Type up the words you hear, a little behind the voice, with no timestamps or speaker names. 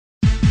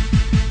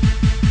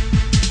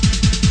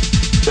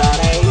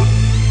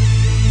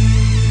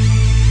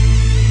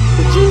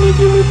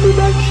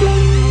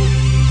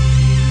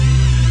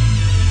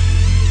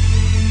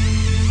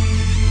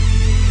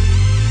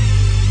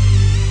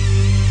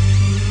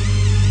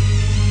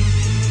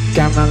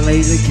Got my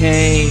laser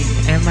cane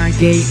and my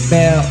gait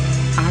belt.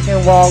 I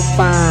can walk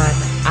fine,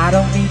 I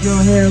don't need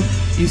your help.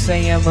 You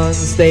say I'm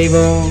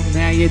unstable,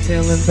 now you're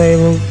telling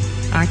fables.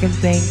 I can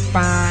think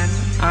fine,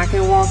 I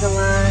can walk a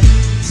line.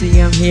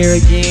 See, I'm here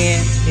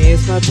again,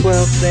 it's my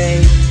 12th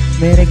day.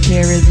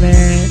 Medicare is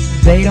mad,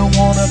 they don't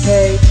wanna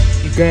pay.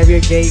 You grab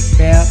your gait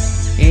belt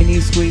and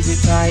you squeeze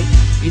it tight.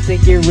 You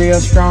think you're real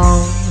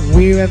strong,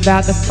 we're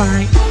about to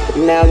fight.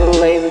 Now the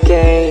laser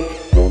cane,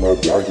 no,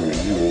 not blocking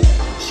you.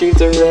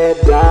 shoots a red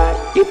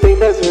dot. You think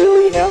that's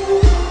really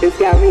helpful? It's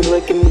got me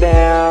looking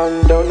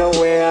down, don't know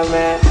where I'm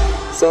at.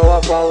 So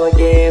I fall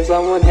again,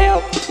 someone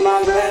help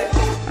my back.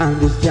 I'm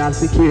just job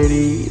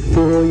security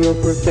for your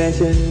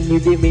profession.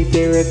 You give me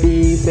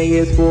therapy, say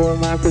it's for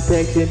my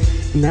protection.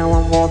 Now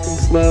I'm walking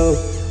slow,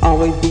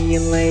 always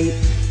being late,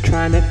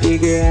 trying to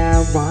figure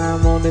out why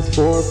I'm on this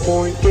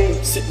 4-point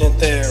gait. Sitting in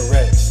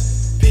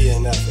theoretics,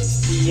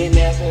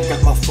 PNFs.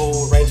 Got my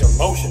full range of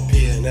motion,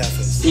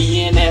 PNFs.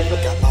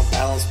 Got my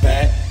balance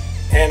back,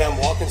 and I'm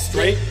walking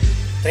straight,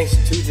 thanks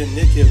to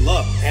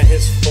Janicula and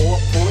his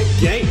 4-point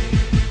gait.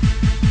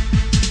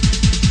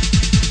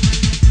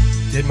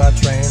 Did my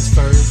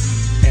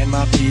transfers and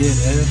my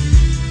PNF,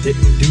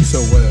 didn't do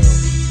so well,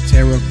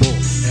 terrible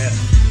F.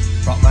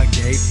 Brought my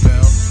gait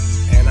belt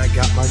and I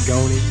got my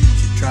goney.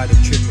 She tried to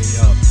trip me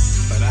up,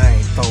 but I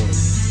ain't phony.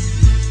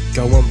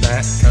 Going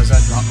back cause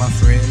I dropped my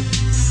friend.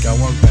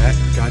 Going back,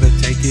 gotta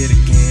take it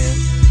again.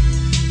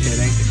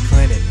 It ain't the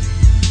clinic,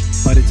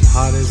 but it's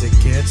hot as it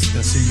gets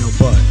to see your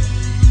butt.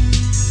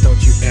 Don't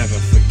you ever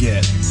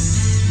forget.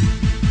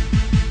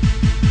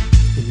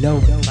 You know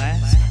in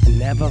class, I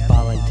never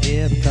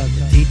volunteer because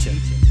the teacher,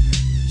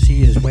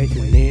 she is way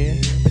too near,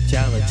 but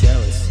y'all are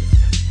jealous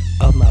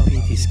of my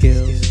PT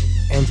skills.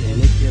 And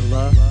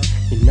Janicula,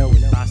 you know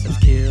it's biceps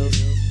kills.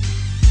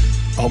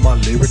 All my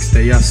lyrics,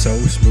 they are so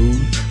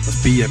smooth,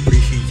 must be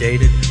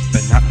appreciated,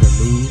 but not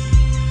removed.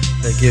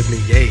 They give me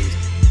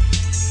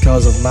A's,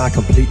 cause of my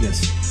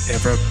completeness.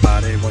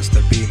 Everybody wants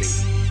to be me,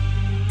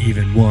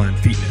 even one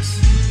feetness.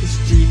 It's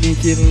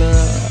Janicula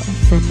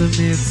from the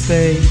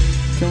mid-state,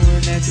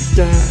 coming at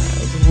your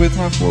dives with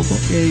my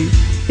 4-point gait.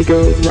 It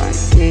goes right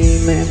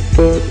cane, left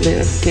foot,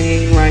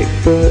 right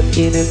foot.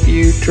 In a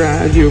few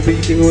tries, you'll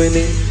be doing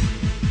it.